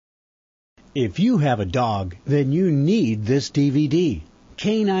If you have a dog, then you need this DVD.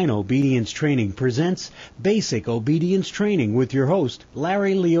 K-9 Obedience Training presents Basic Obedience Training with your host,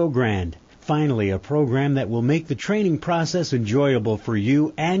 Larry Leogrande. Finally, a program that will make the training process enjoyable for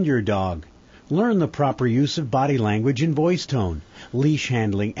you and your dog. Learn the proper use of body language and voice tone, leash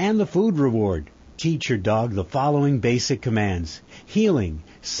handling, and the food reward. Teach your dog the following basic commands: heeling,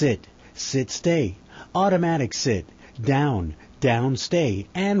 sit, sit, stay, automatic sit, down, down, stay,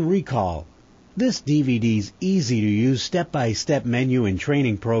 and recall. This DVD's easy-to-use step-by-step menu and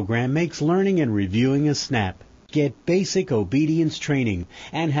training program makes learning and reviewing a snap. Get basic obedience training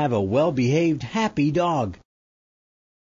and have a well-behaved, happy dog.